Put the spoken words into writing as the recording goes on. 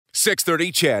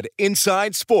630 CHED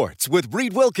Inside Sports with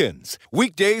Reed Wilkins.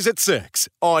 Weekdays at 6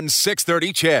 on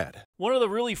 630 CHED. One of the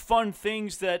really fun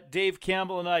things that Dave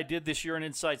Campbell and I did this year in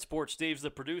Inside Sports, Dave's the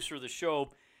producer of the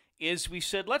show, is we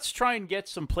said, let's try and get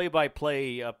some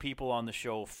play-by-play people on the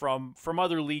show from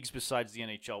other leagues besides the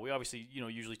NHL. We obviously,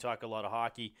 usually talk a lot of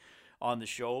hockey on the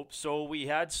show. So we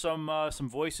had some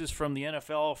voices from the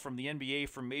NFL, from the NBA,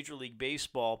 from Major League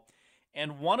Baseball.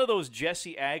 And one of those,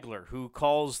 Jesse Agler, who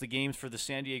calls the games for the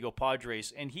San Diego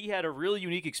Padres, and he had a really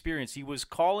unique experience. He was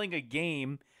calling a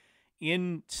game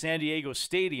in San Diego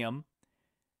Stadium,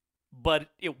 but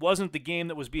it wasn't the game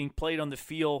that was being played on the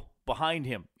field behind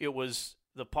him. It was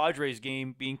the Padres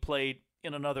game being played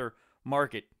in another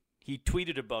market. He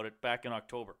tweeted about it back in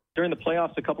October. During the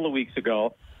playoffs a couple of weeks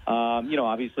ago,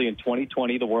 obviously in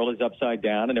 2020, the world is upside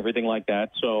down and everything like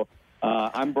that. So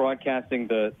I'm broadcasting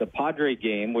the Padre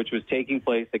game, which was taking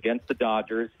place against the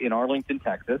Dodgers in Arlington,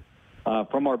 Texas,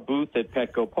 from our booth at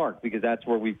Petco Park, because that's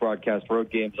where we broadcast road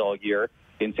games all year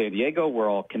in San Diego. We're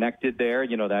all connected there.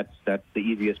 That's the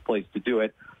easiest place to do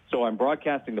it. So I'm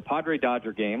broadcasting the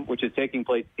Padre-Dodger game, which is taking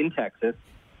place in Texas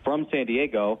from San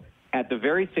Diego at the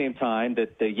very same time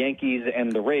that the Yankees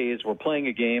and the Rays were playing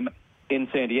a game in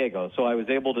San Diego. So I was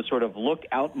able to sort of look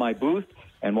out my booth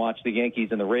and watch the Yankees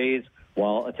and the Rays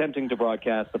while attempting to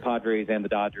broadcast the Padres and the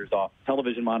Dodgers off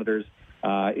television monitors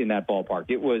in that ballpark.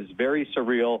 It was very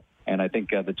surreal, and I think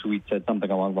the tweet said something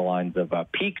along the lines of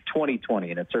peak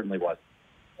 2020, and it certainly was.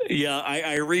 Yeah,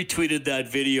 I retweeted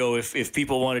that video if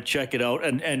people want to check it out.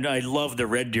 And I love the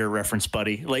Red Deer reference,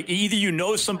 buddy. Like, either you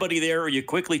know somebody there or you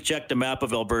quickly check the map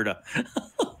of Alberta.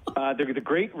 The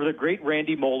great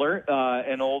Randy Moeller,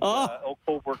 an old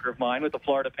co-worker of mine with the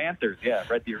Florida Panthers. Yeah,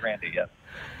 Red Deer Randy, yes.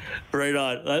 Right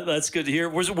on. That's good to hear.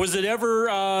 Was it ever,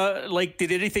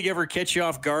 did anything ever catch you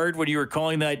off guard when you were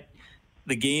calling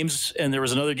the games and there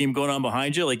was another game going on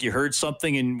behind you? Like, you heard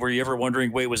something and were you ever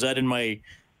wondering, wait, was that in my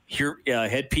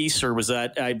headpiece or was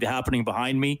that happening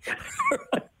behind me?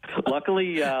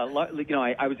 Luckily, I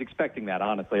was expecting that,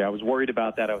 honestly. I was worried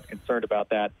about that. I was concerned about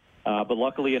that. But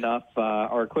luckily enough,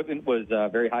 our equipment was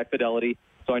very high fidelity.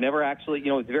 So I never actually,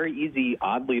 it's very easy,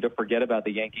 oddly, to forget about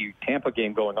the Yankee-Tampa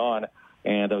game going on.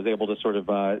 And I was able to sort of,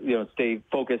 stay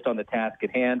focused on the task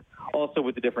at hand. Also,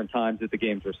 with the different times that the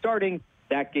games were starting,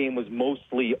 that game was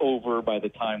mostly over by the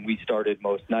time we started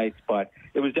most nights. But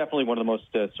it was definitely one of the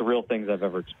most surreal things I've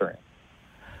ever experienced.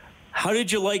 How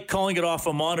did you like calling it off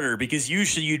a monitor? Because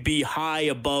usually you'd be high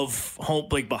above home,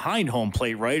 like behind home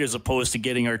plate, right? As opposed to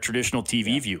getting our traditional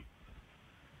TV view.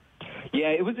 Yeah,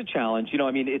 it was a challenge.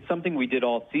 It's something we did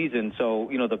all season. So,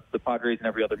 the Padres and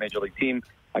every other major league team,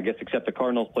 I guess, except the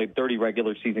Cardinals, played 30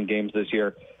 regular season games this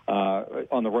year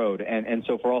on the road. And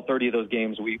so for all 30 of those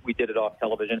games, we did it off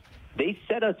television. They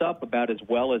set us up about as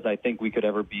well as I think we could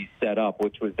ever be set up,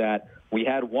 which was that we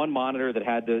had one monitor that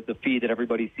had the feed that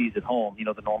everybody sees at home,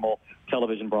 the normal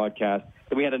television broadcast.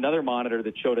 Then we had another monitor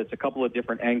that showed us a couple of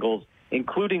different angles,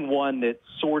 including one that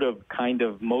sort of kind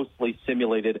of mostly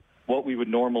simulated what we would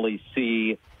normally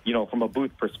see, from a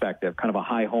booth perspective, kind of a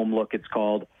high home look, it's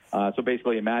called. So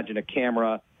basically imagine a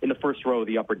camera in the first row of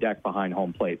the upper deck behind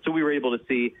home plate. So we were able to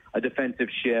see a defensive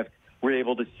shift. We were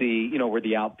able to see, where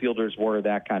the outfielders were,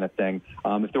 that kind of thing.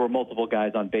 If there were multiple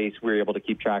guys on base, we were able to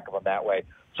keep track of them that way.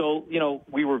 So,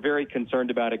 we were very concerned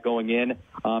about it going in.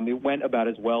 It went about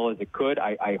as well as it could.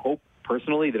 I hope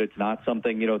personally that it's not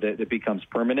something, that becomes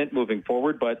permanent moving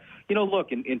forward. But,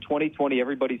 look, in 2020,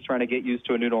 everybody's trying to get used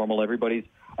to a new normal. Everybody's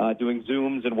doing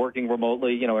Zooms and working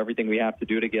remotely, everything we have to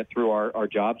do to get through our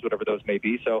jobs, whatever those may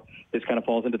be. So this kind of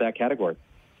falls into that category.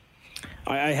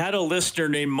 I had a listener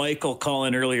named Michael call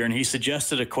in earlier, and he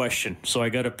suggested a question, so I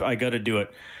got to do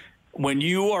it. When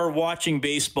you are watching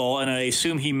baseball, and I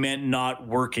assume he meant not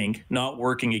working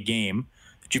a game,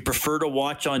 do you prefer to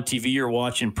watch on TV or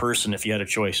watch in person if you had a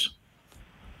choice?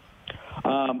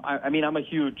 I'm a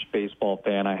huge baseball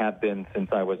fan. I have been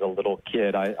since I was a little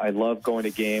kid. I love going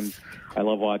to games. I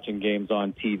love watching games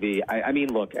on TV.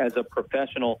 Look, as a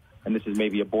professional, and this is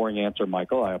maybe a boring answer,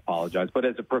 Michael, I apologize, but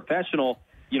as a professional,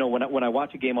 when I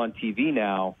watch a game on TV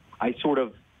now, I sort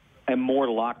of am more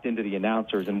locked into the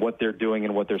announcers and what they're doing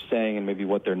and what they're saying and maybe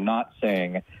what they're not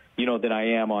saying, than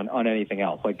I am on anything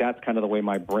else. Like, that's kind of the way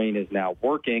my brain is now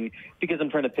working, because I'm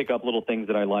trying to pick up little things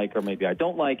that I like or maybe I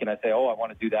don't like, and I say, oh, I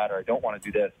want to do that or I don't want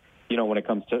to do this, when it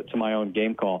comes to my own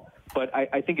game call. But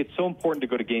I think it's so important to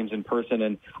go to games in person,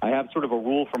 and I have sort of a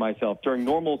rule for myself during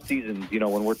normal seasons,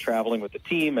 when we're traveling with the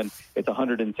team and it's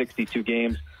 162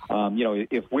 games,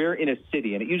 if we're in a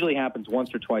city, and it usually happens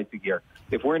once or twice a year,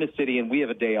 if we're in a city and we have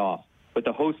a day off, but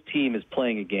the host team is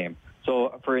playing a game,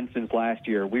 So, for instance, last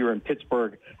year we were in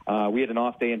Pittsburgh. We had an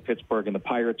off day in Pittsburgh, and the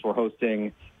Pirates were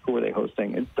hosting. Who were they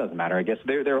hosting? It doesn't matter. I guess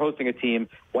they're hosting a team,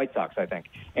 White Sox, I think.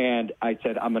 And I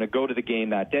said, I'm going to go to the game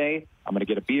that day. I'm going to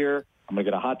get a beer. I'm going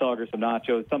to get a hot dog or some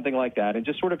nachos, something like that, and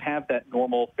just sort of have that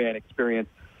normal fan experience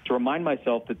to remind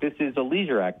myself that this is a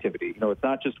leisure activity. It's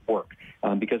not just work,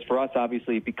 because for us,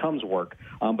 obviously, it becomes work.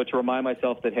 But to remind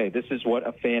myself that, hey, this is what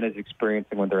a fan is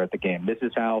experiencing when they're at the game. This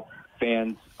is how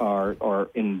fans are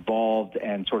involved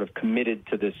and sort of committed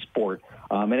to this sport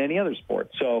and any other sport.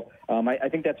 So I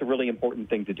think that's a really important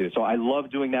thing to do. So I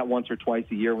love doing that once or twice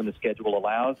a year when the schedule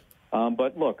allows.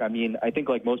 But look, I mean, I think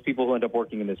like most people who end up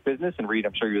working in this business, and Reed,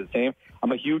 I'm sure you're the same,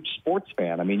 I'm a huge sports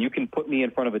fan. I mean, you can put me in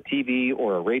front of a TV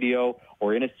or a radio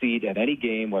or in a seat at any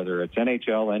game, whether it's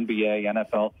NHL, NBA,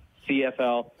 NFL,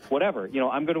 CFL, whatever.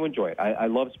 I'm going to enjoy it. I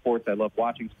love sports. I love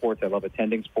watching sports. I love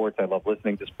attending sports. I love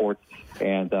listening to sports.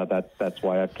 And that's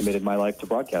why I've committed my life to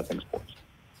broadcasting sports.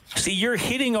 See, you're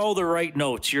hitting all the right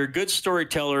notes. You're a good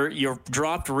storyteller. You've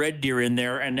dropped Red Deer in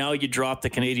there, and now you dropped the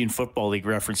Canadian Football League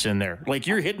reference in there. Like,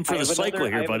 you're hitting for the cycle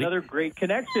here, buddy. I have another great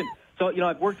connection. So,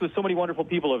 I've worked with so many wonderful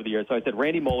people over the years. So I said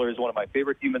Randy Moeller is one of my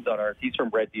favorite humans on earth. He's from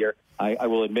Red Deer. I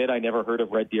will admit I never heard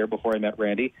of Red Deer before I met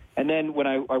Randy. And then when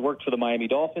I worked for the Miami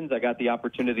Dolphins, I got the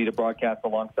opportunity to broadcast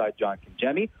alongside John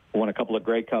Kingemi, who won a couple of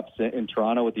Grey Cups in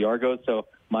Toronto with the Argos. So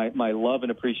my love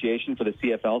and appreciation for the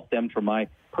CFL stemmed from my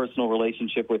personal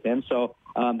relationship with him. So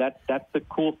that's the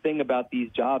cool thing about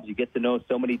these jobs. You get to know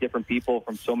so many different people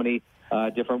from so many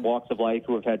different walks of life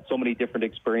who have had so many different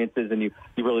experiences, and you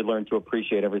really learn to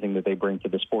appreciate everything that they bring to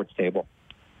the sports table.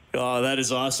 Oh, that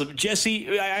is awesome.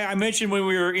 Jesse, I mentioned when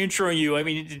we were introing you, I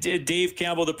mean, Dave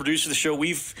Campbell, the producer of the show,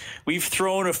 we've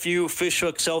thrown a few fish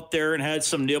hooks out there and had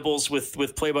some nibbles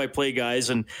with play-by-play guys,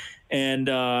 and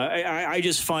I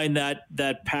just find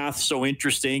that path so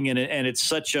interesting, and it's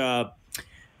such a,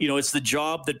 it's the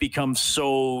job that becomes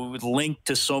so linked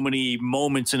to so many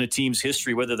moments in a team's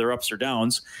history, whether they're ups or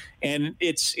downs, and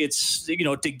it's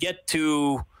to get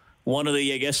to one of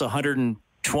the, I guess,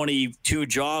 122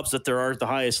 jobs that there are at the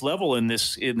highest level in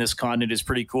this continent is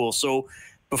pretty cool. So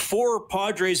before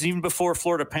Padres and even before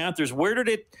Florida Panthers, where did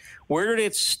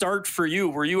it start for you?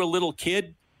 Were you a little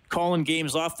kid calling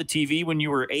games off the TV when you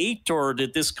were 8, or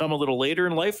did this come a little later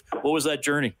in life? What was that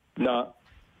journey? No.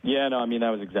 Yeah, no, I mean,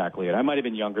 that was exactly it. I might have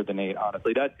been younger than 8,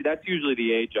 honestly. That's usually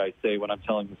the age I say when I'm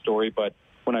telling the story, but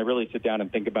when I really sit down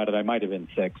and think about it, I might have been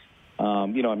 6. I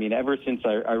mean, ever since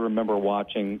I remember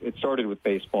watching, it started with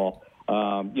baseball.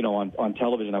 On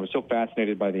television, I was so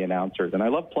fascinated by the announcers. And I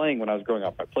loved playing when I was growing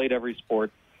up. I played every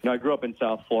sport. I grew up in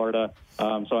South Florida,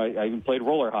 so I even played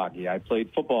roller hockey. I played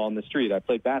football on the street. I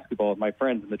played basketball with my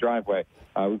friends in the driveway.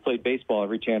 We played baseball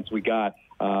every chance we got.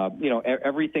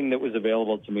 Everything that was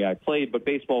available to me, I played, but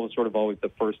baseball was sort of always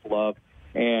the first love.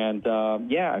 And,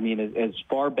 I mean, as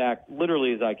far back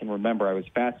literally as I can remember, I was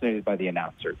fascinated by the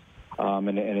announcers.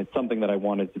 And it's something that I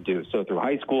wanted to do. So through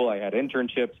high school, I had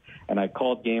internships, and I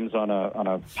called games on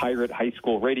a pirate high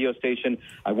school radio station.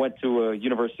 I went to a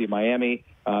University of Miami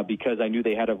because I knew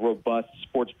they had a robust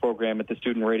sports program at the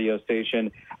student radio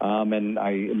station. And I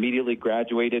immediately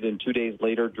graduated, and 2 days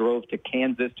later drove to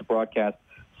Kansas to broadcast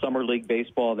Summer League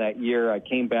baseball that year. I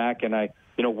came back, and I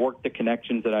worked the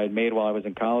connections that I had made while I was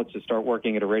in college to start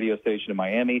working at a radio station in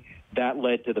Miami. That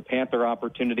led to the Panther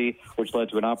opportunity, which led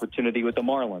to an opportunity with the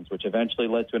Marlins, which eventually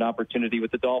led to an opportunity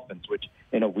with the Dolphins, which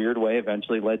in a weird way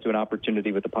eventually led to an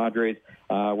opportunity with the Padres,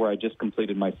 where I just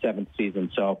completed my 7th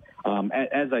season. So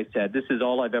as I said, this is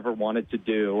all I've ever wanted to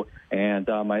do, and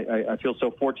I feel so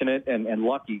fortunate and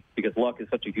lucky, because luck is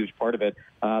such a huge part of it,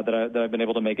 that I've been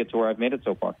able to make it to where I've made it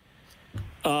so far.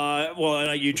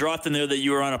 You dropped in there that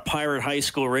you were on a pirate high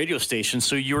school radio station,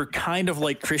 so you were kind of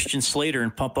like Christian Slater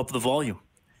and Pump Up the Volume.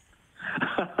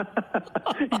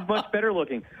 He's much better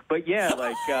looking. But yeah,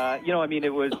 I mean,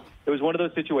 it was one of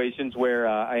those situations where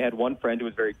I had one friend who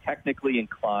was very technically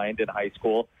inclined in high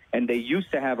school, and they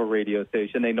used to have a radio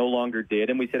station. They no longer did.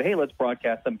 And we said, hey, let's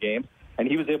broadcast some games. And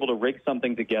he was able to rig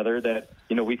something together that,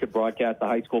 we could broadcast the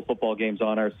high school football games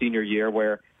on our senior year,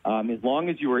 where as long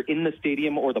as you were in the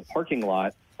stadium or the parking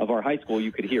lot of our high school,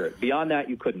 you could hear it. Beyond that,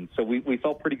 you couldn't. So we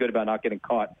felt pretty good about not getting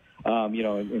caught,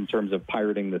 in terms of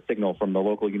pirating the signal from the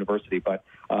local university. But,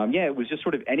 it was just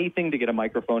sort of anything to get a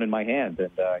microphone in my hand,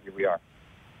 and here we are.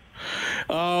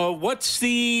 Tell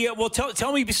me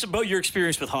about your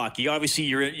experience with hockey. Obviously,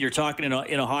 you're talking in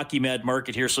a hockey mad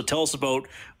market here, so tell us about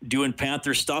doing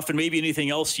Panther stuff and maybe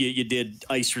anything else you did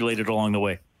ice-related along the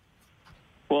way.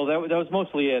 Well, that was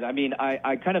mostly it. I mean,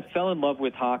 I kind of fell in love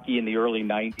with hockey in the early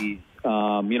 90s,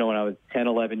 when I was 10,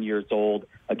 11 years old.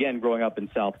 Again, growing up in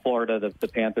South Florida, the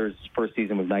Panthers' first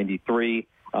season was 93.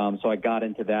 So I got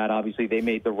into that. Obviously, they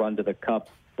made the run to the Cup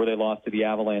where they lost to the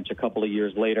Avalanche a couple of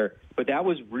years later. But that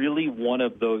was really one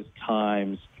of those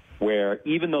times where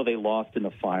even though they lost in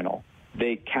the final,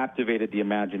 they captivated the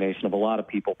imagination of a lot of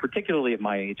people, particularly at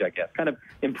my age, I guess, kind of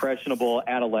impressionable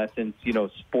adolescents,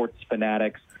 sports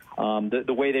fanatics.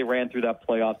 The way they ran through that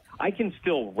playoff, I can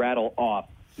still rattle off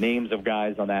names of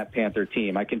guys on that Panther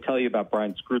team. I can tell you about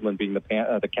Brian Skrudland being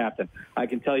the captain. I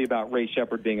can tell you about Ray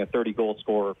Shepard being a 30-goal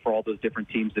scorer for all those different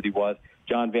teams that he was.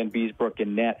 John Van Beesbrook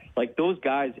in net. Like those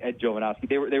guys, Ed Jovanovski,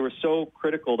 they were so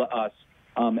critical to us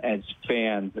as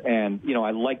fans. And,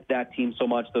 I liked that team so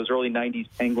much. Those early 90s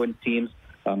Penguins teams.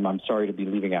 I'm sorry to be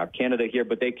leaving out Canada here,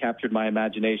 but they captured my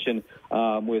imagination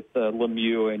with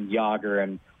Lemieux and Yager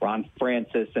and Ron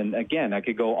Francis. And, again, I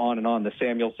could go on and on, the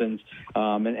Samuelsons.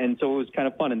 And so it was kind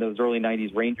of fun in those early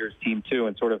 90s Rangers team, too,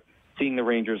 and sort of seeing the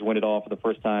Rangers win it all for the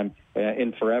first time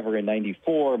in forever in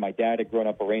 94. My dad had grown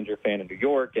up a Ranger fan in New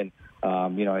York, and,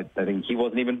 I think he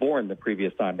wasn't even born the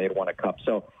previous time they had won a cup.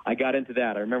 So I got into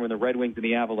that. I remember when the Red Wings and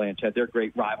the Avalanche had their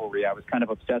great rivalry. I was kind of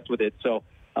obsessed with it. So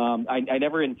I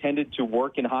never intended to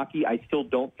work in hockey. I still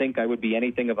don't think I would be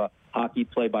anything of a hockey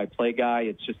play-by-play guy.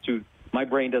 It's just my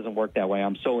brain doesn't work that way.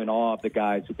 I'm so in awe of the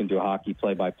guys who can do hockey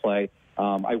play-by-play.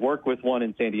 I work with one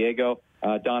in San Diego,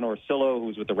 Don Orsillo, who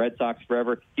was with the Red Sox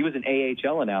forever. He was an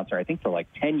AHL announcer, I think, for like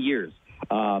 10 years,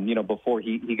 before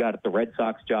he got the Red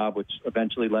Sox job, which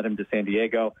eventually led him to San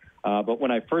Diego. But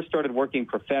when I first started working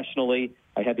professionally,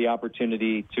 I had the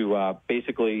opportunity to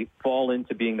basically fall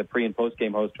into being the pre- and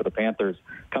post-game host for the Panthers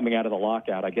coming out of the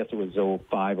lockout. I guess it was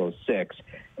 05, 06.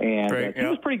 And it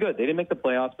was pretty good. They didn't make the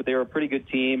playoffs, but they were a pretty good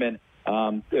team. And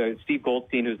Steve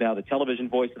Goldstein, who's now the television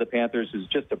voice of the Panthers, who's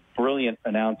just a brilliant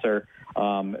announcer,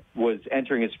 was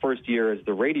entering his first year as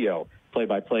the radio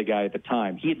play-by-play guy at the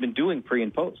time. He had been doing pre-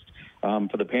 and post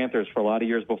for the Panthers for a lot of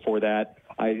years before that.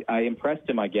 I impressed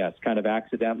him, I guess, kind of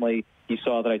accidentally. He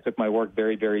saw that I took my work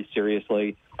very, very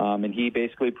seriously, and he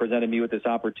basically presented me with this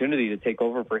opportunity to take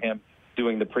over for him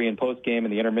doing the pre- and post-game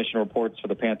and the intermission reports for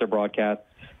the Panther broadcast.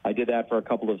 I did that for a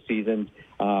couple of seasons.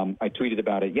 I tweeted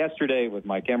about it yesterday with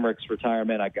Mike Emmerich's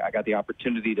retirement. I got the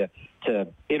opportunity to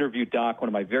interview Doc, one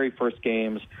of my very first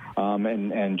games,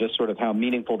 and just sort of how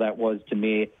meaningful that was to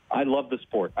me. I love the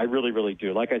sport. I really, really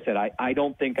do. Like I said, I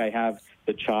don't think I have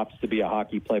the chops to be a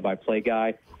hockey play-by-play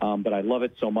guy, but I love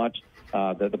it so much.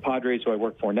 The Padres, who I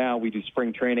work for now, we do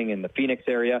spring training in the Phoenix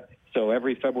area. So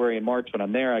every February and March when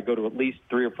I'm there, I go to at least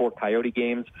 3 or 4 Coyote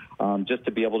games just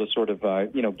to be able to sort of,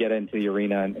 get into the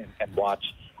arena and watch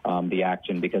the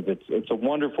action, because it's a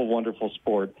wonderful, wonderful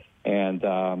sport. And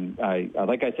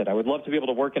like I said, I would love to be able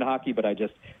to work in hockey, but I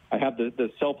have the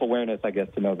self-awareness, I guess,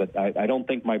 to know that I don't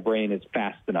think my brain is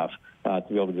fast enough to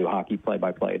be able to do hockey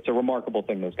play-by-play. It's a remarkable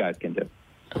thing those guys can do.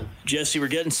 Jesse, we're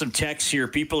getting some texts here.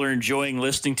 People are enjoying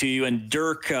listening to you. And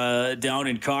Dirk down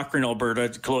in Cochrane, Alberta,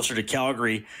 closer to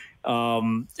Calgary,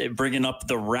 bringing up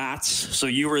the Rats. So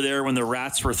you were there when the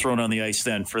Rats were thrown on the ice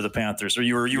then for the Panthers, or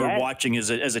you were watching as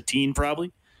a teen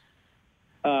probably?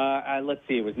 Let's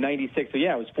see, it was 96. So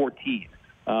yeah, I was 14.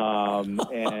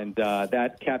 And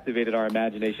that captivated our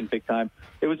imagination big time.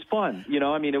 It was fun.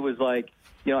 It was like,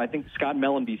 I think Scott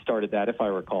Mellenby started that, if I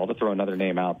recall, to throw another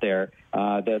name out there.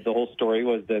 The whole story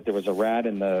was that there was a rat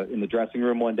in the dressing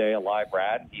room one day, a live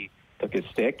rat. He took his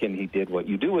stick and he did what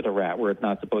you do with a rat, where it's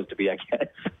not supposed to be, I guess.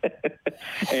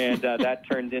 And that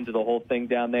turned into the whole thing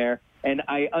down there. And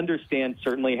I understand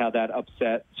certainly how that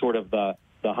upset sort of the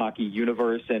hockey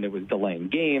universe, and it was delaying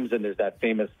games. And there's that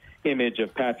famous image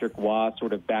of Patrick Waugh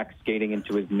sort of back skating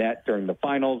into his net during the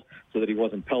finals so that he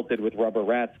wasn't pelted with rubber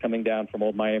rats coming down from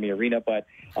Old Miami Arena. But,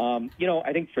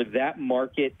 I think for that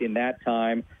market in that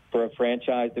time, for a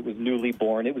franchise that was newly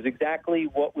born, it was exactly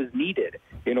what was needed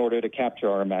in order to capture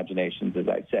our imaginations, as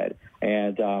I said.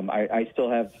 And I still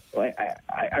have,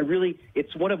 I really,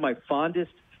 it's one of my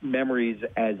fondest memories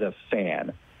as a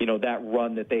fan, that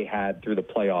run that they had through the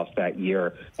playoffs that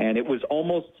year. And it was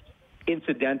almost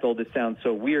incidental. This sounds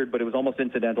so weird, but it was almost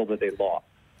incidental that they lost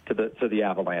to the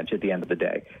Avalanche at the end of the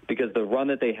day, because the run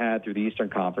that they had through the Eastern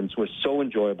Conference was so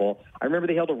enjoyable. I remember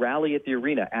they held a rally at the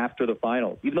arena after the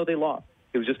finals, even though they lost.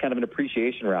 It was just kind of an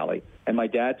appreciation rally. And my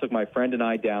dad took my friend and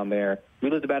I down there. We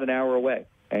lived about an hour away,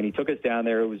 and he took us down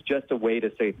there. It was just a way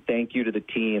to say thank you to the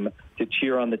team, to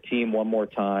cheer on the team one more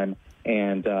time.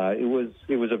 And it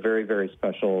was a very, very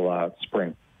special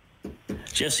spring.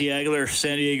 Jesse Agler,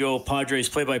 San Diego Padres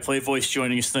play-by-play voice,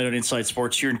 joining us tonight on Inside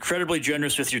Sports. You're incredibly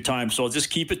generous with your time, so I'll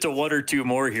just keep it to 1 or 2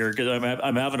 more here, because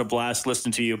I'm having a blast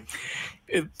listening to you.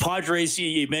 Padres,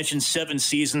 you mentioned 7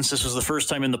 seasons. This was the first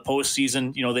time in the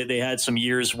postseason. They had some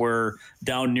years where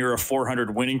down near a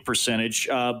 .400 winning percentage.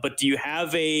 But do you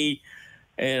have a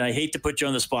and I hate to put you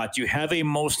on the spot, do you have a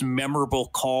most memorable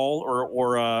call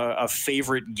or a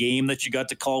favorite game that you got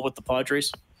to call with the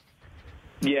Padres?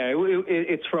 Yeah,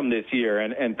 it's from this year,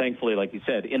 and thankfully, like you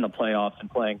said, in the playoffs and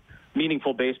playing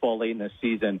meaningful baseball late in this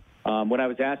season. When I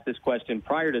was asked this question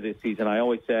prior to this season, I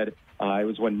always said it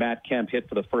was when Matt Kemp hit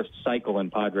for the first cycle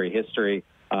in Padre history,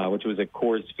 which was at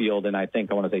Coors Field in, I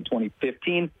want to say,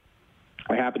 2015.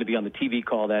 I happened to be on the TV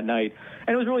call that night, and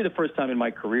it was really the first time in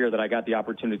my career that I got the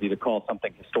opportunity to call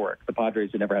something historic. The Padres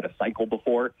had never had a cycle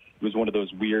before. It was one of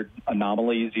those weird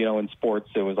anomalies, in sports.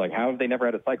 It was like, how have they never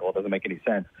had a cycle? It doesn't make any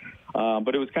sense.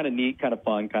 But it was kind of neat, kind of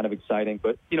fun, kind of exciting.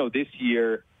 But, this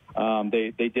year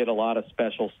they did a lot of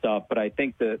special stuff. But I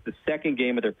think the second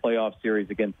game of their playoff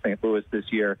series against St. Louis this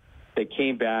year, they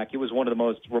came back. It was one of the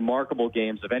most remarkable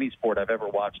games of any sport I've ever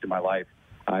watched in my life.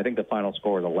 I think the final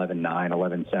score was 11-9,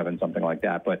 11-7, something like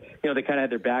that. But, they kind of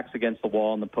had their backs against the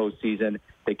wall in the postseason.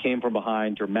 They came from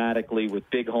behind dramatically with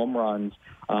big home runs.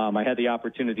 I had the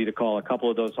opportunity to call a couple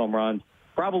of those home runs,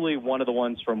 probably one of the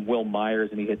ones from Will Myers,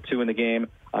 and he hit 2 in the game.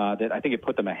 That I think it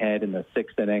put them ahead in the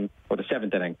 6th inning or the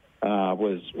 7th inning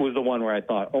was the one where I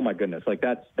thought, oh, my goodness, like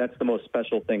that's the most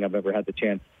special thing I've ever had the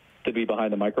chance to be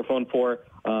behind the microphone for.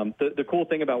 The cool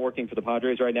thing about working for the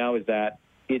Padres right now is that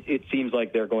it seems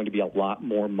like there are going to be a lot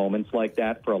more moments like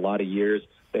that for a lot of years.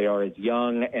 They are as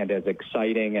young and as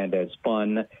exciting and as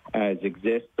fun as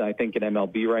exists, I think, in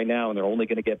MLB right now, and they're only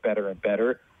going to get better and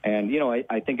better. And,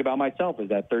 I think about myself as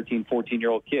that 13,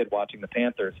 14-year-old kid watching the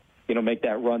Panthers, make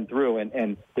that run through.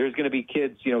 And there's going to be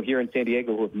kids, here in San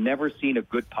Diego who have never seen a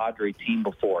good Padre team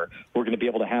before. We're going to be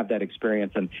able to have that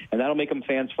experience, and that'll make them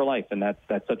fans for life. And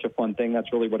that's such a fun thing.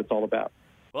 That's really what it's all about.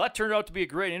 Well, that turned out to be a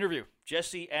great interview.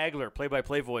 Jesse Agler,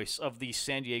 play-by-play voice of the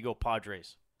San Diego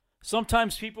Padres.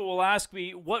 Sometimes people will ask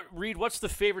me, what's the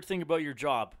favorite thing about your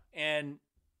job? And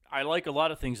I like a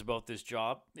lot of things about this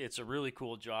job. It's a really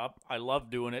cool job. I love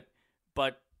doing it.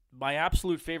 But my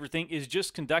absolute favorite thing is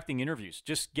just conducting interviews,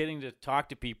 just getting to talk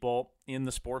to people in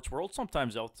the sports world,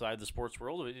 sometimes outside the sports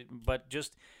world, but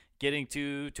just getting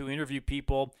to interview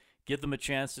people, give them a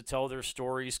chance to tell their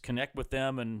stories, connect with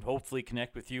them, and hopefully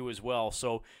connect with you as well.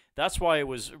 So that's why it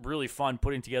was really fun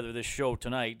putting together this show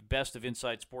tonight, Best of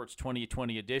Inside Sports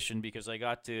 2020 edition, because I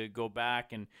got to go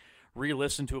back and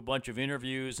re-listen to a bunch of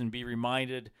interviews and be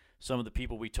reminded some of the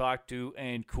people we talked to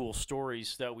and cool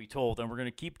stories that we told. And we're going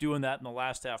to keep doing that in the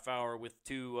last half hour with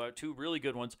two really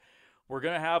good ones. We're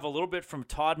going to have a little bit from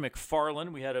Todd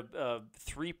McFarlane. We had a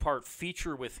 3-part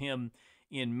feature with him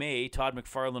in May. Todd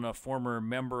McFarlane, a former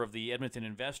member of the Edmonton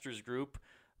Investors Group,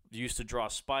 used to draw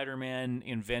Spider-Man,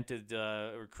 invented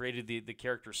or created the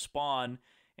character Spawn,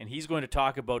 and he's going to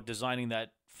talk about designing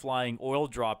that flying oil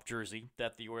drop jersey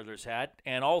that the Oilers had.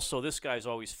 And also, this guy's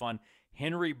always fun,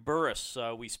 Henry Burris.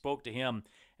 We spoke to him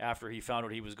after he found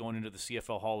out he was going into the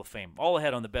CFL Hall of Fame. All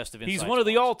ahead on the Best of Inside Sports. He's one of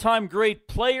the all-time great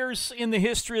players in the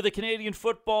history of the Canadian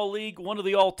Football League, one of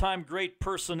the all-time great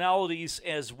personalities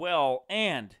as well,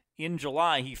 and in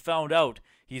July, he found out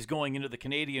he's going into the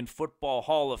Canadian Football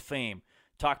Hall of Fame.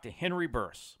 Talk to Henry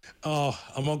Burris. Oh,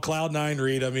 I'm on cloud 9,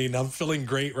 Reed. I mean, I'm feeling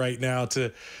great right now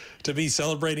to be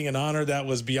celebrating an honor that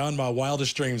was beyond my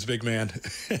wildest dreams, big man.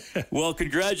 Well,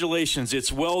 congratulations.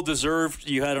 It's well-deserved.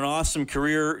 You had an awesome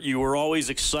career. You were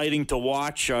always exciting to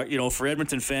watch. For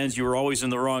Edmonton fans, you were always in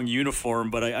the wrong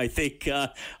uniform, but I think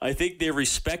they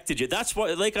respected you. That's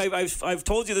why, like I've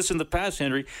told you this in the past,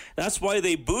 Henry, that's why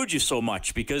they booed you so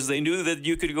much, because they knew that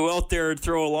you could go out there and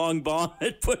throw a long bomb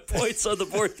and put points on the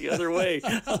board the other way.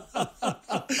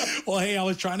 Well, hey, I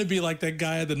was trying to be like that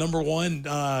guy at the number one,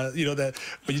 that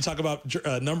when you talk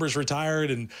about numbers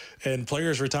retired and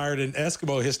players retired in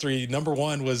Eskimo history, number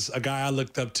one was a guy I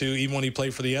looked up to even when he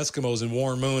played for the Eskimos in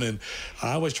Warren Moon. And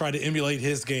I always tried to emulate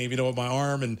his game, with my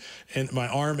arm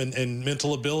and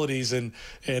mental abilities. And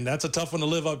that's a tough one to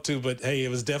live up to. But, hey, it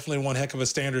was definitely one heck of a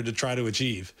standard to try to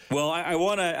achieve. Well, I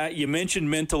want to you mentioned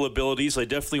mental abilities. I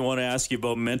definitely want to ask you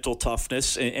about mental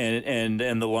toughness and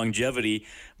the longevity.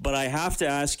 But I have to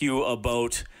ask you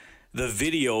about the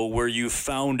video where you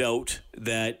found out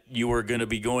that you were going to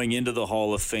be going into the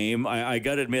Hall of Fame. I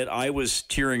got to admit, I was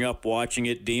tearing up watching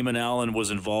it. Damon Allen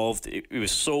was involved. It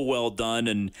was so well done,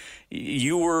 and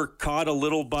you were caught a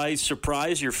little by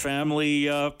surprise. Your family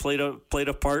played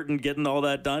a part in getting all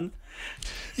that done.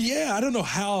 Yeah, I don't know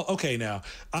how. Okay, now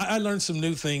I learned some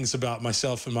new things about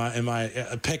myself and my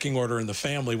pecking order in the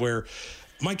family, where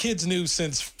my kids knew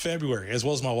since February, as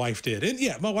well as my wife did. And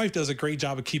yeah, my wife does a great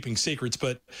job of keeping secrets,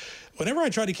 but whenever I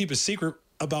try to keep a secret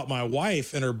about my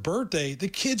wife and her birthday, the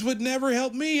kids would never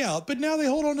help me out. But now they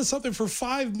hold on to something for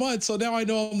 5 months, so now I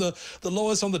know I'm the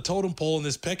lowest on the totem pole in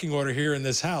this pecking order here in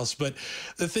this house. But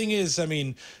the thing is, I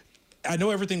mean, I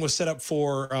know everything was set up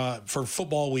for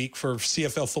football week, for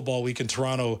CFL football week in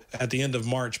Toronto at the end of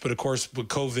March. But of course, with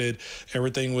COVID,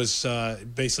 everything was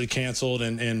basically canceled,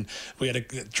 and we had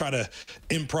to try to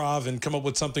improv and come up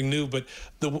with something new. But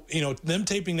them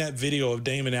taping that video of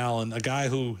Damon Allen, a guy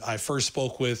who I first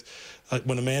spoke with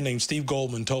when a man named Steve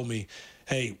Goldman told me,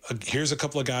 hey, here's a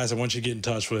couple of guys I want you to get in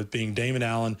touch with, being Damon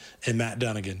Allen and Matt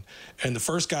Dunnigan. And the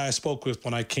first guy I spoke with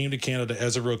when I came to Canada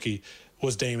as a rookie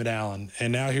was Damon Allen.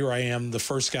 And now here I am, the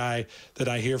first guy that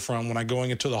I hear from when I'm going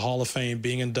into the Hall of Fame,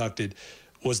 being inducted,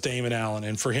 was Damon Allen.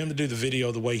 And for him to do the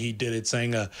video the way he did it,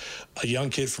 saying a young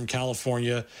kid from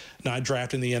California, not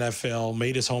drafted in the NFL,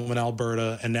 made his home in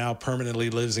Alberta, and now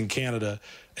permanently lives in Canada,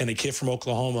 and a kid from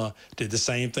Oklahoma did the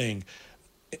same thing,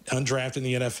 undrafted in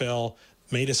the NFL,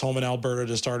 made his home in Alberta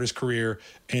to start his career,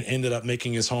 and ended up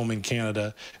making his home in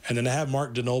Canada. And then to have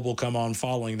Mark DeNoble come on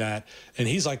following that, and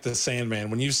he's like the Sandman.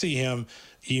 When you see him,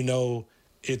 you know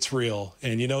it's real.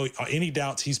 And, any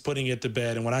doubts, he's putting it to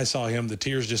bed. And when I saw him, the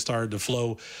tears just started to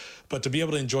flow. But to be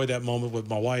able to enjoy that moment with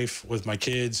my wife, with my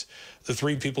kids, the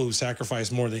three people who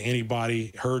sacrificed more than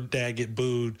anybody, heard dad get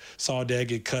booed, saw dad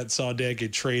get cut, saw dad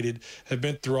get traded, have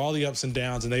been through all the ups and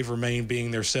downs, and they've remained being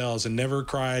themselves and never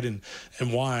cried and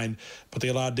whined. But they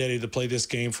allowed daddy to play this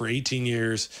game for 18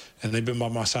 years, and they've been by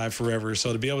my side forever.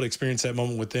 So to be able to experience that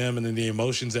moment with them, and then the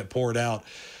emotions that poured out,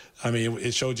 I mean,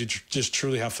 it showed you just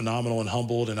truly how phenomenal and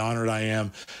humbled and honored I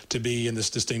am to be in this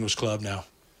distinguished club now.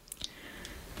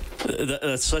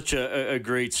 That's such a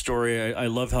great story. I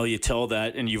love how you tell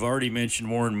that. And you've already mentioned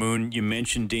Warren Moon. You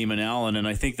mentioned Damon Allen. And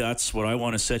I think that's what I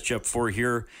want to set you up for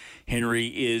here, Henry,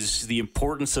 is the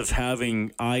importance of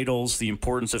having idols, the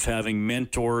importance of having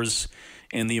mentors,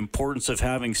 and the importance of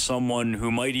having someone who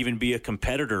might even be a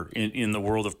competitor in the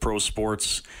world of pro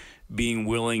sports being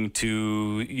willing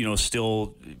to,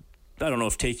 still, I don't know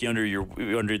if take you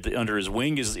under his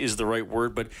wing is the right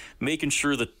word, but making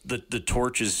sure that the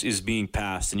torch is being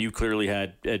passed. And you clearly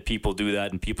had people do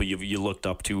that, and people you looked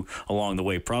up to along the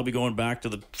way. Probably going back to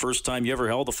the first time you ever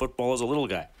held a football as a little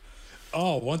guy.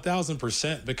 Oh,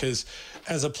 1,000%, because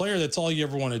as a player, that's all you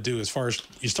ever want to do. As far as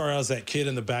you start out as that kid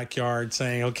in the backyard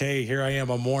saying, okay, here I am,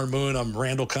 I'm Warren Moon, I'm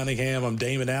Randall Cunningham, I'm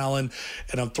Damon Allen,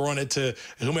 and I'm throwing it to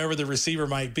whomever the receiver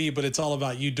might be, but it's all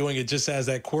about you doing it just as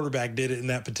that quarterback did it in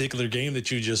that particular game that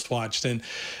you just watched. And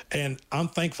I'm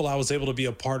thankful I was able to be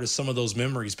a part of some of those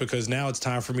memories, because now it's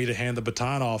time for me to hand the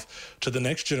baton off to the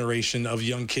next generation of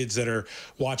young kids that are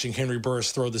watching Henry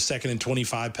Burris throw the 2nd and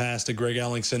 25 pass to Greg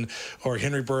Ellingson, or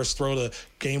Henry Burris throw the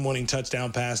game-winning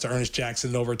touchdown pass to Ernest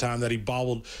Jackson in overtime that he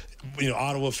bobbled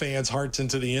Ottawa fans' hearts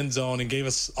into the end zone and gave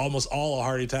us almost all a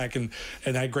heart attack in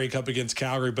that Grey Cup against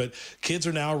Calgary. But kids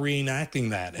are now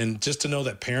reenacting that. And just to know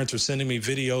that parents are sending me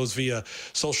videos via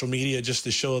social media just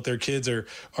to show that their kids are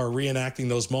reenacting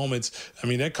those moments, I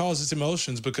mean, that causes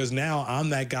emotions, because now I'm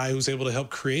that guy who's able to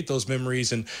help create those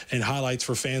memories and highlights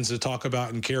for fans to talk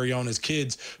about and carry on as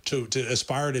kids to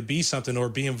aspire to be something or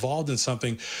be involved in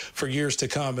something for years to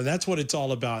come. And that's what it's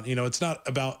all about. It's not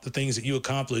about the things that you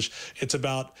accomplish. It's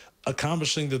about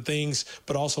accomplishing the things,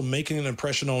 but also making an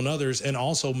impression on others, and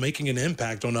also making an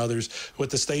impact on others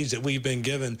with the stage that we've been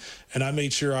given. And I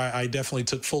made sure I definitely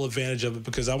took full advantage of it,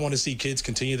 because I want to see kids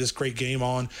continue this great game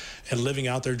on and living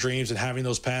out their dreams and having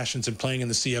those passions and playing in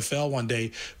the CFL one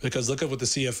day, because look at what the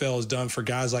CFL has done for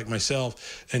guys like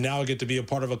myself. And now I get to be a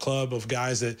part of a club of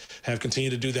guys that have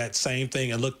continued to do that same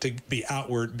thing and look to be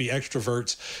outward, be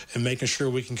extroverts, and making sure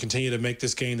we can continue to make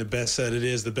this game the best that it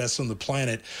is, the best on the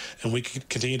planet. And we can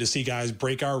continue to see guys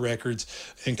break our records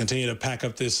and continue to pack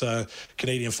up this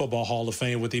Canadian Football Hall of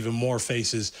Fame with even more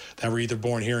faces that were either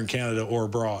born here in Canada or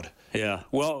abroad. Yeah,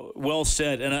 well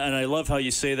said. And I love how you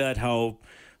say that, how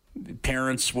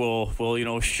parents will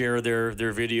share their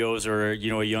videos, or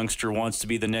a youngster wants to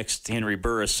be the next Henry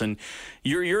Burris, and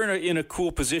you're in a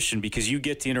cool position, because you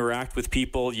get to interact with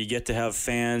people, you get to have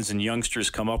fans and youngsters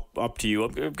come up to you.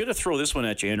 I'm going to throw this one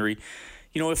at you, Henry.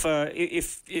 If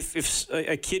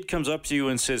a kid comes up to you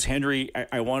and says, Henry,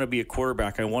 I want to be a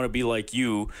quarterback, I want to be like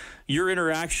you, your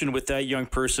interaction with that young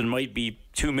person might be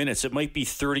 2 minutes. It might be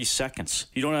 30 seconds.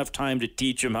 You don't have time to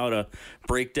teach him how to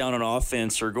break down an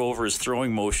offense or go over his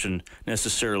throwing motion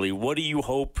necessarily. What do you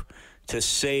hope to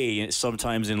say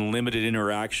sometimes in limited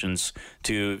interactions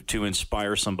to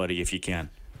inspire somebody, if you can?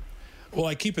 Well,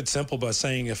 I keep it simple by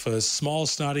saying, if a small,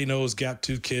 snotty-nosed,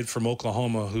 gap-toothed kid from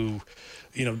Oklahoma who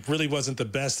really wasn't the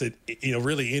best at,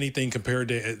 really anything compared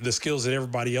to the skills that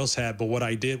everybody else had. But what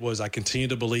I did was I continued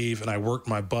to believe, and I worked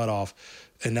my butt off,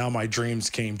 and now my dreams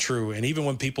came true. And even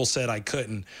when people said I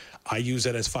couldn't, I use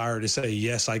that as fire to say,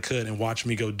 yes, I could, and watch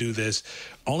me go do this.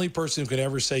 Only person who could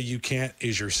ever say you can't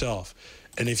is yourself.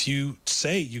 And if you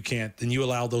say you can't, then you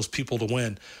allow those people to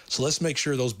win. So let's make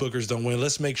sure those boogers don't win.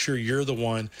 Let's make sure you're the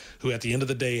one who at the end of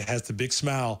the day has the big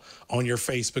smile on your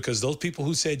face, because those people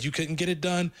who said you couldn't get it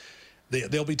done,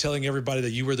 they'll be telling everybody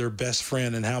that you were their best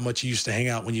friend and how much you used to hang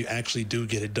out when you actually do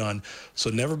get it done. So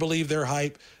never believe their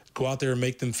hype. Go out there and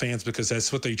make them fans, because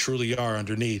that's what they truly are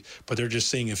underneath. But they're just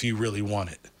seeing if you really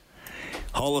want it.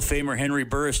 Hall of Famer Henry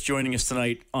Burris joining us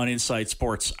tonight on Inside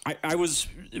Sports. I was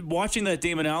watching that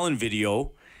Damon Allen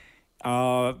video.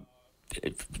 Were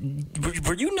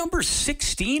you number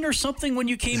 16 or something when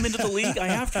you came into the league? I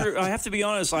have to be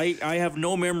honest. I have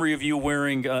no memory of you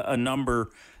wearing a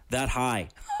number that high.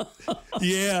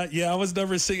 Yeah, I was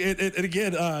number 6. And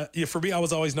again, for me, I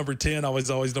was always number 10. I was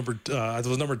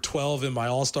number 12 in my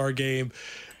All-Star game.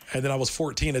 And then I was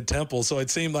 14 at Temple. So it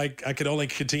seemed like I could only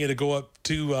continue to go up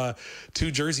two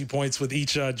jersey points with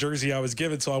each jersey I was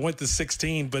given. So I went to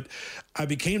 16, but I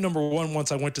became number 1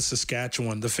 once I went to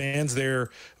Saskatchewan. The fans there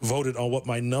voted on what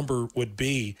my number would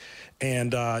be.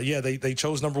 And they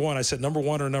chose number 1. I said number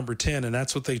 1 or number 10, and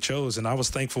that's what they chose. And I was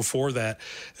thankful for that.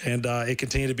 And it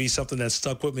continued to be something that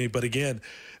stuck with me. But again,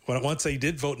 once they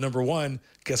did vote number 1,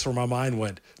 guess where my mind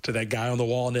went? To that guy on the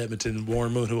wall in Edmonton,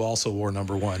 Warren Moon, who also wore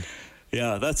number 1.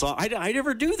 Yeah, that's all. I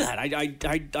never do that.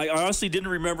 I honestly didn't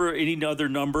remember any other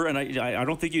number, and I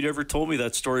don't think you'd ever told me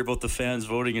that story about the fans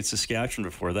voting in Saskatchewan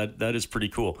before. That is pretty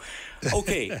cool.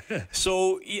 Okay,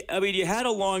 so I mean, you had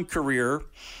a long career.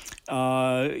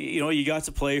 You got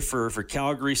to play for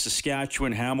Calgary,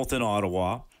 Saskatchewan, Hamilton,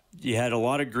 Ottawa. You had a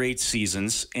lot of great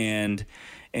seasons, and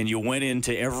you went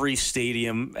into every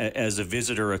stadium as a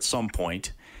visitor at some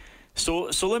point. So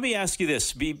let me ask you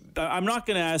this. I'm not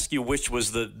going to ask you which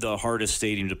was the hardest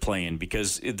stadium to play in,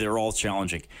 because they're all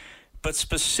challenging. But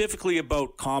specifically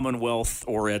about Commonwealth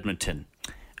or Edmonton,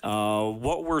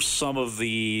 what were some of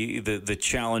the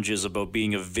challenges about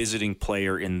being a visiting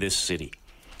player in this city?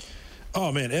 Oh,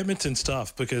 man, Edmonton's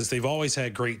tough because they've always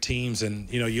had great teams.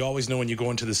 And, you always know when you go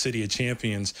into the City of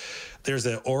Champions, there's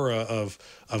that aura of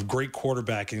great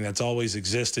quarterbacking that's always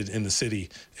existed in the city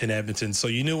in Edmonton. So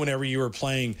you knew whenever you were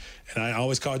playing, and I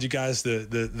always called you guys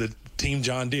the Team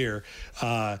John Deere,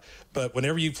 but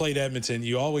whenever you played Edmonton,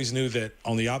 you always knew that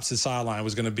on the opposite sideline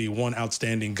was going to be one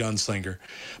outstanding gunslinger.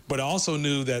 But I also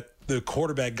knew that the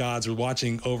quarterback gods were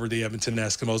watching over the Edmonton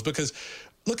Eskimos, because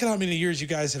look at how many years you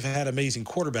guys have had amazing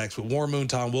quarterbacks with Warren Moon,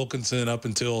 Tom Wilkinson, up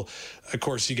until, of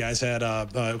course, you guys had,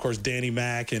 Danny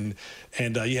Mack, and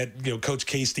you had, Coach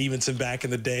K. Stevenson back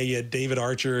in the day. You had David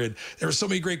Archer, and there were so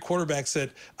many great quarterbacks that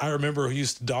I remember who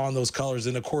used to don those colors.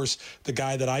 And, of course, the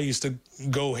guy that I used to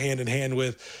go hand in hand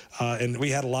with, and we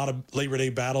had a lot of Labor Day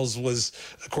battles, was,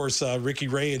 of course, Ricky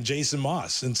Ray and Jason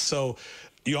Moss. And so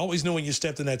you always knew when you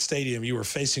stepped in that stadium, you were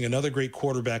facing another great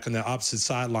quarterback on the opposite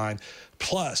sideline.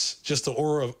 Plus, just the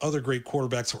aura of other great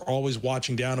quarterbacks were always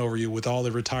watching down over you with all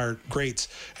the retired greats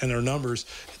and their numbers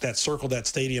that circled that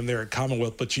stadium there at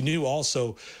Commonwealth. But you knew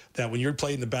also that when you're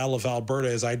playing the Battle of Alberta,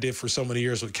 as I did for so many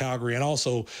years with Calgary, and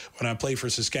also when I played for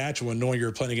Saskatchewan, knowing you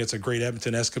were playing against a great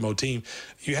Edmonton Eskimo team,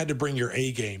 you had to bring your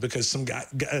A game, because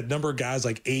a number of guys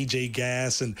like A.J.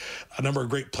 Gass and a number of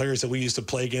great players that we used to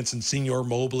play against, and Senior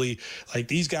Mobley, like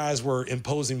these guys were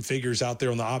imposing figures out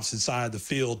there on the opposite side of the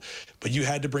field. But you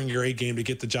had to bring your A game to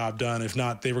get the job done. If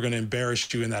not, they were going to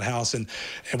embarrass you in that house. And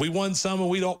we won some, and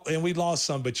we lost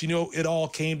some. But it all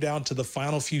came down to the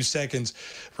final few seconds,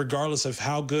 regardless of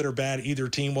how good or bad either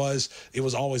team was. It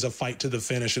was always a fight to the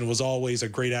finish, and it was always a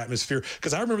great atmosphere.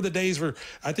 Because I remember the days where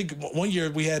I think one year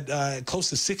we had close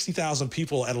to 60,000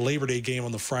 people at a Labor Day game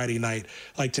on the Friday night.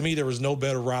 Like, to me, there was no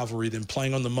better rivalry than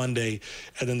playing on the Monday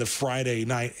and then the Friday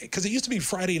night, because it used to be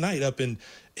Friday night up in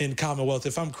Commonwealth,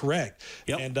 if I'm correct.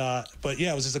 Yep. And but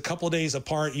yeah, it was just a couple of days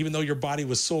apart. Even though your body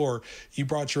was sore, you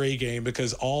brought your A game,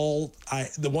 because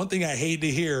the one thing I hated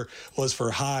to hear was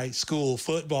for high school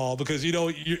football, because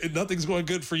nothing's going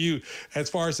good for you as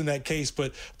far as in that case.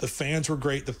 But the fans were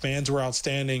great, the fans were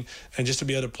outstanding, and just to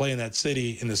be able to play in that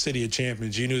city, in the City of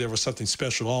Champions, you knew there was something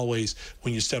special always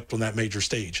when you stepped on that major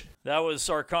stage. That was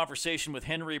our conversation with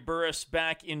Henry Burris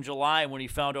back in July when he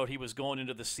found out he was going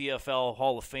into the CFL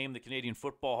Hall of Fame, the Canadian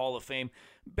Football Hall of Fame.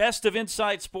 Best of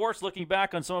Inside Sports, looking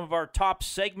back on some of our top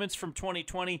segments from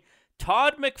 2020.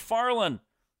 Todd McFarlane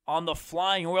on the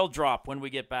flying oil drop when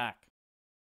we get back.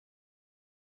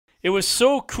 It was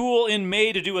so cool in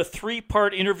May to do a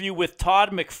 3-part interview with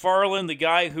Todd McFarlane, the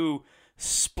guy who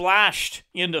splashed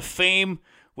into fame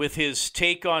with his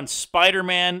take on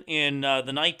Spider-Man in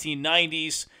the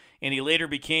 1990s. And he later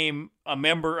became a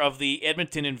member of the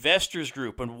Edmonton Investors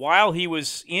Group. And while he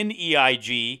was in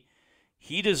EIG,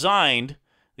 he designed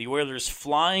the Oilers'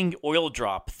 flying oil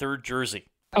drop third jersey.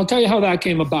 I'll tell you how that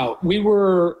came about.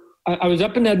 I was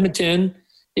up in Edmonton.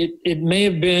 It may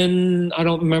have been, I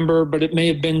don't remember, but it may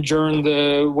have been during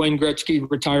the Wayne Gretzky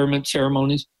retirement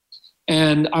ceremonies.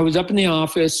 And I was up in the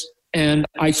office and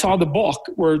I saw the book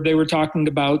where they were talking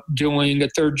about doing a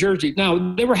third jersey.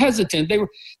 Now, they were hesitant. They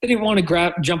didn't want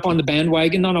to jump on the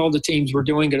bandwagon. Not all the teams were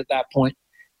doing it at that point.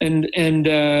 And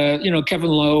Kevin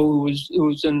Lowe, who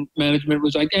was in management,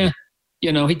 was like,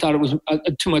 he thought it was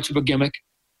too much of a gimmick.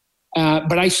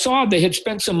 But I saw they had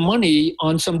spent some money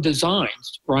on some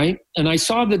designs, right? And I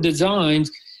saw the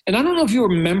designs, and I don't know if you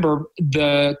remember,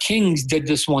 the Kings did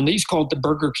this one. They used to call it the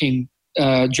Burger King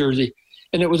jersey.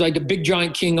 And it was like a big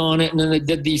giant king on it, and then they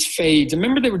did these fades.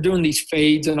 Remember they were doing these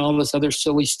fades and all this other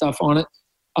silly stuff on it?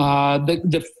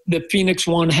 The Phoenix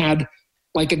one had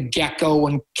like a gecko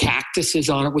and cactuses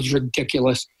on it. It was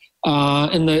ridiculous.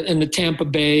 And the Tampa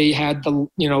Bay had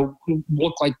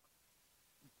looked like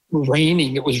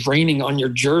raining. It was raining on your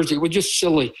jersey. It was just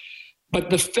silly. But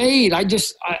the fade, I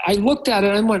looked at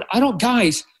it and I went, I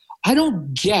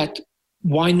don't get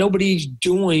why nobody's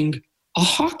doing a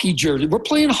hockey jersey. We're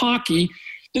playing hockey.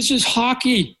 This is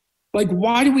hockey. Like,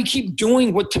 why do we keep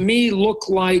doing what to me look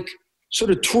like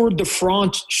sort of Tour de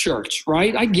France shirts,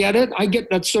 right? I get it. I get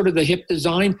that's sort of the hip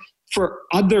design for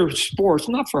other sports,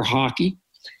 not for hockey.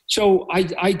 So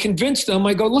I convinced them.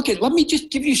 I go, let me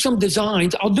just give you some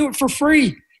designs. I'll do it for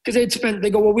free. Because they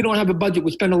go, well, we don't have a budget.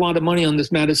 We spend a lot of money on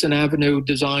this Madison Avenue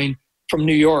design from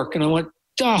New York. And I went,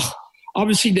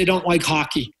 obviously they don't like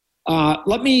hockey.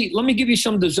 Let me give you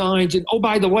some designs. And, oh,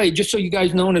 by the way, just so you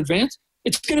guys know in advance,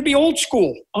 it's going to be old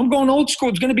school. I'm going old school.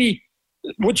 It's going to be,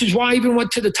 which is why I even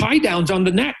went to the tie downs on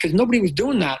the neck, because nobody was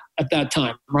doing that at that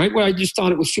time, right? Well, I just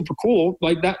thought it was super cool.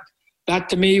 Like that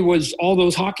to me was all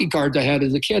those hockey cards I had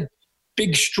as a kid.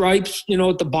 Big stripes,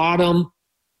 at the bottom.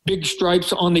 Big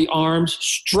stripes on the arms,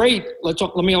 straight. Let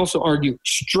me also argue,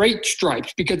 straight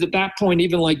stripes, because at that point,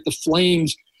 even like the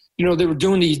Flames, they were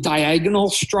doing these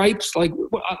diagonal stripes. Like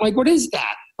what is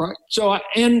that, right? So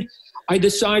I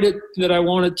decided that I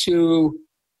wanted to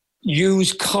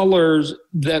use colors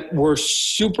that were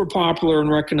super popular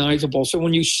and recognizable. So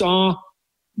when you saw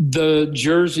the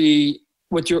jersey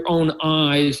with your own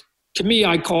eyes, to me,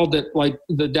 I called it like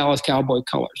the Dallas Cowboy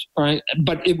colors, right?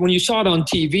 But when you saw it on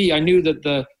TV, I knew that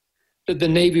the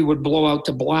Navy would blow out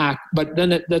to black, but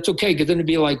then that's okay, because then it'd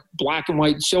be like black and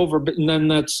white and silver, and then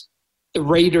that's the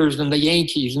Raiders and the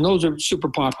Yankees, and those are super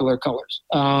popular colors.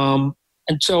 And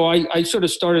so I sort of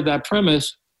started that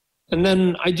premise, and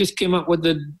then I just came up with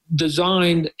the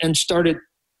design and started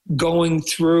going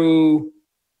through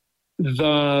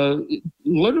the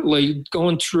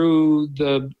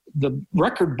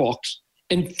record books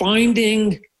and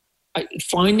finding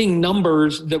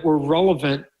numbers that were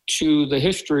relevant to the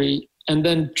history, and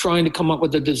then trying to come up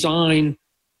with a design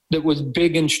that was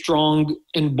big and strong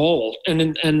and bold.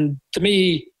 And to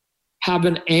me,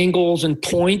 having angles and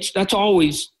points, that's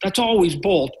always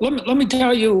bold. Let me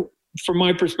tell you, from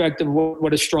my perspective,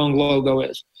 what a strong logo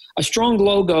is. A strong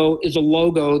logo is a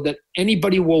logo that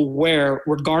anybody will wear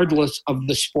regardless of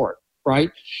the sport,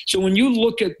 right? So when you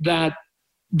look at that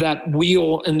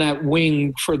wheel and that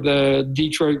wing for the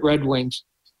Detroit Red Wings,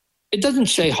 it doesn't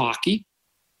say hockey.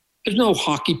 There's no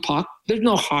hockey puck. There's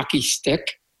no hockey stick.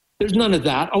 There's none of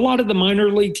that. A lot of the minor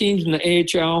league teams in the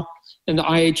AHL and the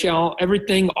IHL,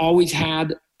 everything always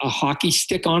had a hockey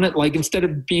stick on it. Like, instead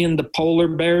of being the polar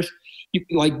bears,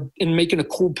 in making a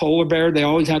cool polar bear, they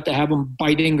always have to have them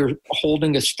biting or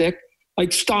holding a stick.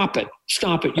 Like, stop it.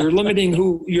 You're limiting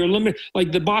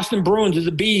like the Boston Bruins is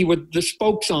a bee with the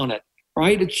spokes on it,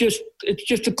 right? It's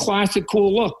just a classic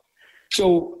cool look.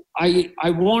 So I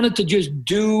wanted to just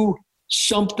do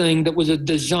something that was a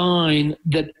design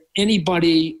that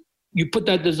anybody, you put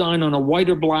that design on a white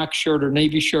or black shirt or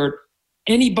navy shirt,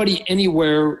 anybody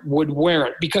anywhere would wear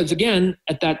it. Because again,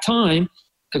 at that time,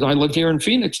 because I lived here in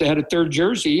Phoenix, they had a third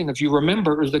jersey. And if you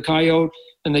remember, it was the Coyote,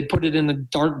 and they put it in a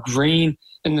dark green.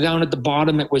 And down at the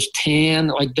bottom, it was tan,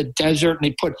 like the desert. And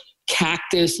they put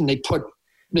cactus, and they put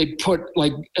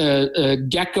like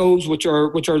geckos, which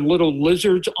are little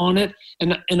lizards on it.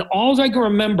 And all I can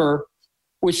remember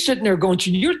was sitting there going, so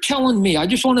you're telling me, I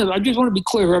just want to be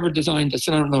clear, whoever designed this,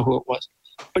 and I don't know who it was,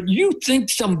 but you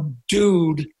think some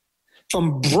dude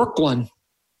from Brooklyn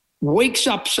wakes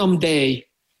up someday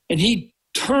and he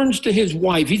turns to his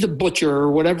wife, he's a butcher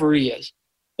or whatever he is,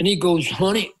 and he goes,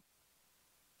 honey,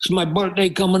 it's my birthday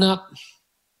coming up,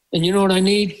 and you know what I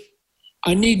need?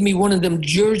 I need me one of them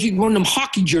jerseys, one of them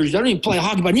hockey jerseys. I don't even play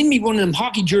hockey, but I need me one of them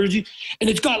hockey jerseys,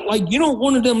 and it's got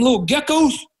one of them little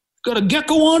geckos, it's got a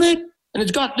gecko on it, and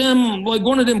it's got them, like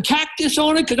one of them cactus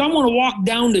on it, because I want to walk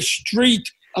down the street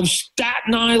of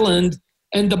Staten Island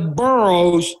and the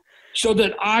burrows so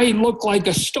that I look like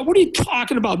a star. What are you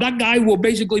talking about? That guy will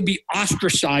basically be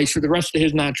ostracized for the rest of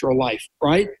his natural life,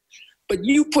 right? But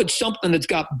you put something that's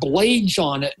got blades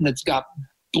on it and it's got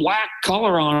black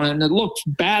color on it and it looks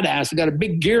badass. It got a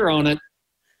big gear on it.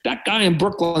 That guy in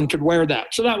Brooklyn could wear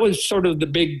that. So that was sort of the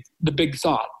big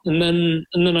thought. And then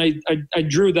I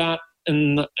drew that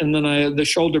and then the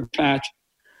shoulder patch,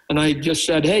 and I just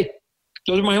said, hey,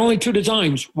 those are my only two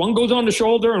designs. One goes on the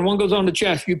shoulder and one goes on the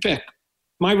chest. You pick.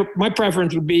 My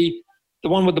preference would be the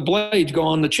one with the blades go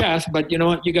on the chest, but you know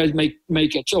what? You guys make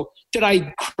it. So did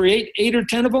I create 8 or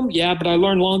 10 of them? Yeah, but I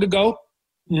learned long ago,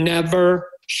 never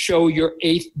show your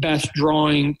 8th best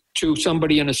drawing to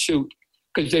somebody in a suit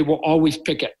because they will always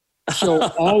pick it.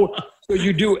 So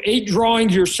you do 8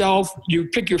 drawings yourself, you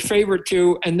pick your favorite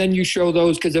 2, and then you show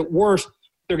those because at worst,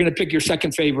 they're going to pick your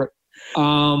second favorite.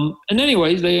 And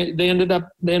anyways, they ended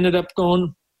up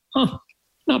going,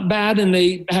 not bad, and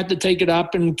they had to take it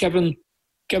up. And Kevin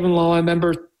Lowe, I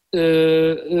remember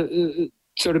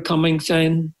sort of coming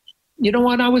saying, you know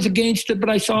what, I was against it, but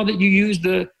I saw that you used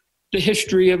the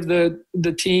history of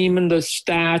the team and the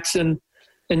stats, and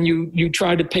you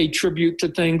try to pay tribute to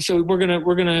things. So we're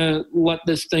gonna let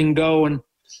this thing go. And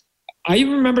I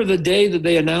even remember the day that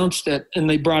they announced it and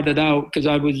they brought it out because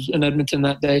I was in Edmonton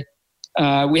that day.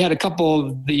 We had a couple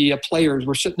of the players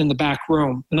were sitting in the back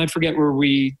room, and I forget where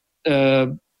we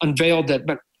unveiled it,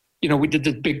 but we did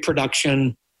this big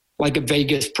production, like a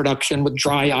Vegas production with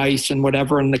dry ice and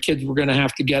whatever, and the players were going to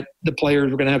have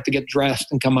to get dressed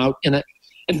and come out in it.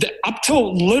 And up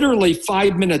till literally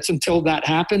 5 minutes until that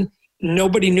happened,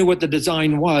 nobody knew what the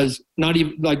design was, not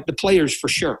even like the players for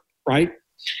sure, right?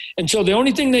 And so the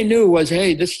only thing they knew was,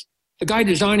 hey, the guy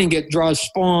designing it draws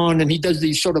Spawn, and he does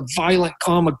these sort of violent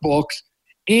comic books.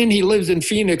 And he lives in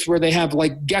Phoenix where they have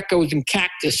like geckos and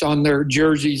cactus on their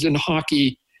jerseys in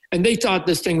hockey. And they thought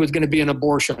this thing was going to be an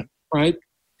abortion, right?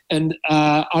 And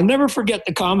I'll never forget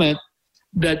the comment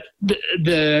that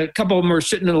the couple of them were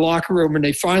sitting in the locker room and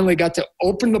they finally got to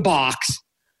open the box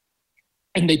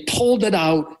and they pulled it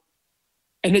out.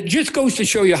 And it just goes to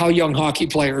show you how young hockey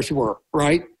players were,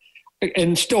 right?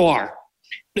 And still are.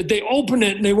 That they opened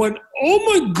it and they went, oh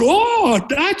my God,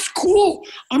 that's cool.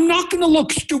 I'm not going to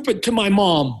look stupid to my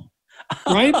mom,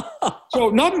 right?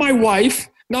 So not my wife,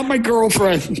 not my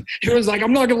girlfriend. It was like,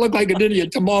 I'm not going to look like an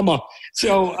idiot to mama.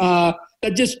 So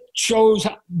that just shows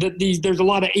that there's a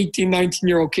lot of 18,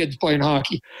 19-year-old kids playing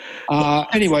hockey.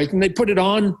 Anyways, and they put it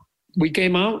on. We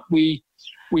came out. We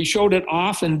showed it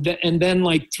off. And then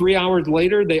like 3 hours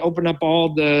later, they opened up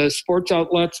all the sports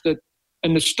outlets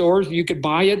and the stores, you could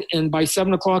buy it. And by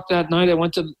 7 o'clock that night, I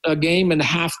went to a game and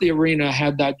half the arena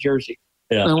had that jersey.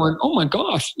 Yeah. And I went, oh my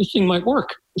gosh, this thing might work.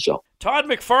 So Todd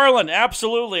McFarlane,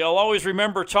 absolutely. I'll always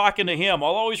remember talking to him.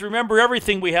 I'll always remember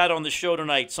everything we had on the show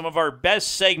tonight. Some of our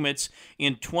best segments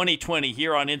in 2020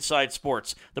 here on Inside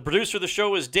Sports. The producer of the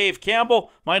show is Dave Campbell.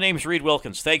 My name's Reed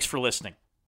Wilkins. Thanks for listening.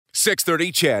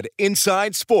 630 CHED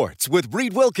Inside Sports with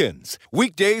Reed Wilkins.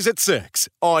 Weekdays at 6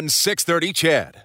 on 630 CHED.